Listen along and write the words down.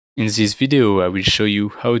In this video, I will show you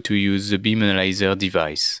how to use the beam analyzer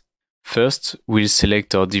device. First, we'll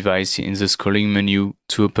select our device in the scrolling menu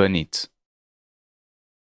to open it.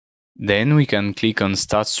 Then we can click on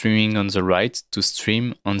Start Streaming on the right to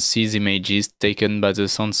stream and see the images taken by the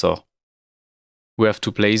sensor. We have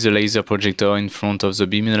to place the laser projector in front of the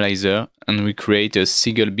beam analyzer and we create a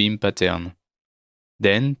single beam pattern.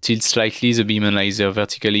 Then tilt slightly the beam analyzer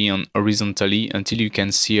vertically and horizontally until you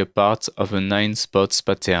can see a part of a 9 spots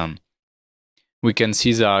pattern. We can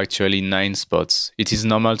see there are actually 9 spots. It is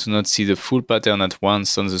normal to not see the full pattern at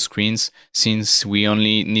once on the screens since we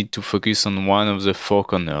only need to focus on one of the 4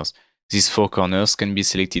 corners. These 4 corners can be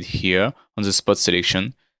selected here on the spot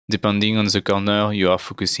selection depending on the corner you are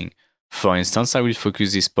focusing. For instance, I will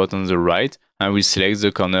focus this spot on the right. I will select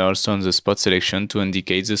the corner also on the spot selection to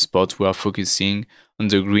indicate the spot we are focusing on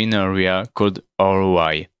the green area called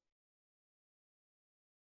ROI.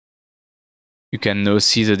 You can now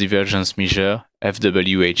see the divergence measure,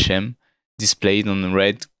 FWHM, displayed on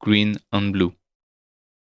red, green and blue.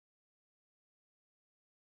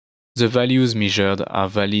 The values measured are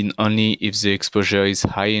valid only if the exposure is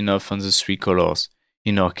high enough on the 3 colors.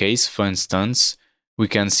 In our case, for instance, we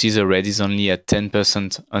can see the red is only at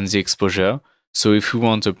 10% on the exposure, so if we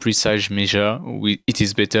want a precise measure, it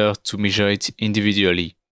is better to measure it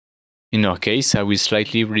individually. In our case, I will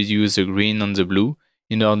slightly reduce the green and the blue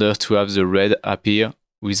in order to have the red appear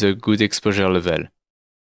with a good exposure level.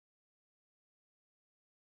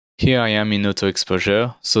 Here I am in auto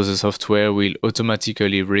exposure, so the software will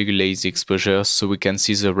automatically regulate the exposure so we can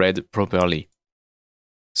see the red properly.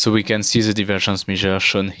 So we can see the divergence measure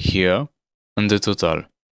shown here and the total.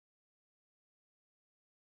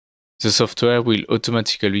 The software will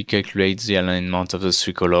automatically calculate the alignment of the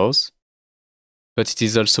 3 colors, but it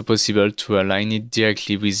is also possible to align it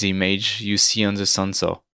directly with the image you see on the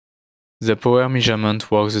sensor. The power measurement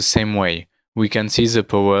works the same way. We can see the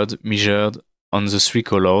power measured on the 3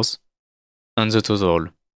 colors and the total.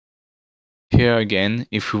 Here again,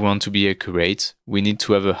 if we want to be accurate, we need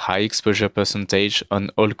to have a high exposure percentage on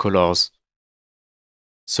all colors.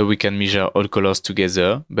 So we can measure all colors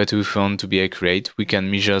together, but if we want to be accurate, we can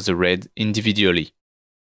measure the red individually.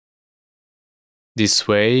 This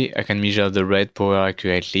way, I can measure the red power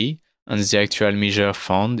accurately, and the actual measure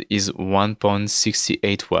found is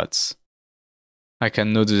 1.68 watts. I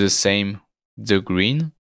can now do the same with the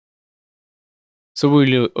green. So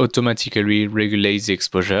we will automatically regulate the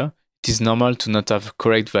exposure. It is normal to not have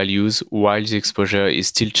correct values while the exposure is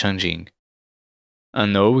still changing.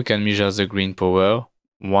 And now we can measure the green power,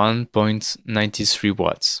 1.93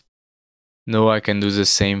 watts. Now I can do the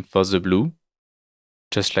same for the blue,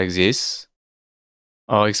 just like this.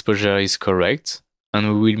 Our exposure is correct,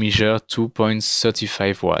 and we will measure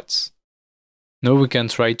 2.35 watts. Now we can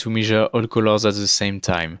try to measure all colors at the same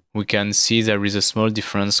time. We can see there is a small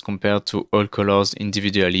difference compared to all colors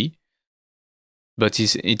individually, but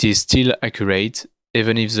it is still accurate,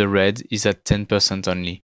 even if the red is at 10%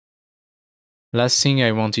 only. Last thing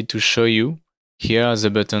I wanted to show you, here are the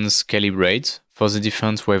buttons Calibrate for the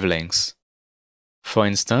different wavelengths. For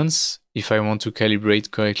instance, if I want to calibrate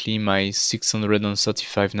correctly my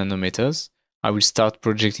 635 nanometers, I will start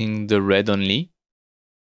projecting the red only.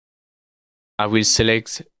 I will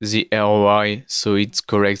select the ROI so it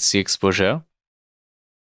corrects the exposure.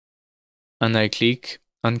 And I click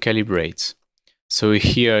on Calibrate. So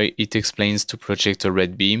here it explains to project a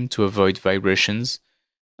red beam to avoid vibrations,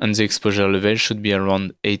 and the exposure level should be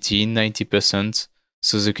around 80–90%,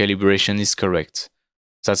 so the calibration is correct.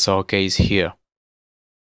 That's our case here.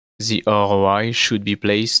 The ROI should be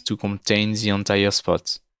placed to contain the entire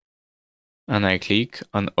spot. And I click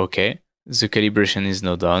on OK. The calibration is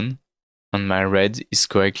now done, and my red is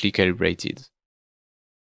correctly calibrated.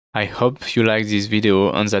 I hope you liked this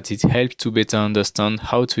video and that it helped to better understand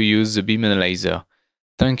how to use the beam analyzer.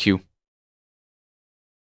 Thank you.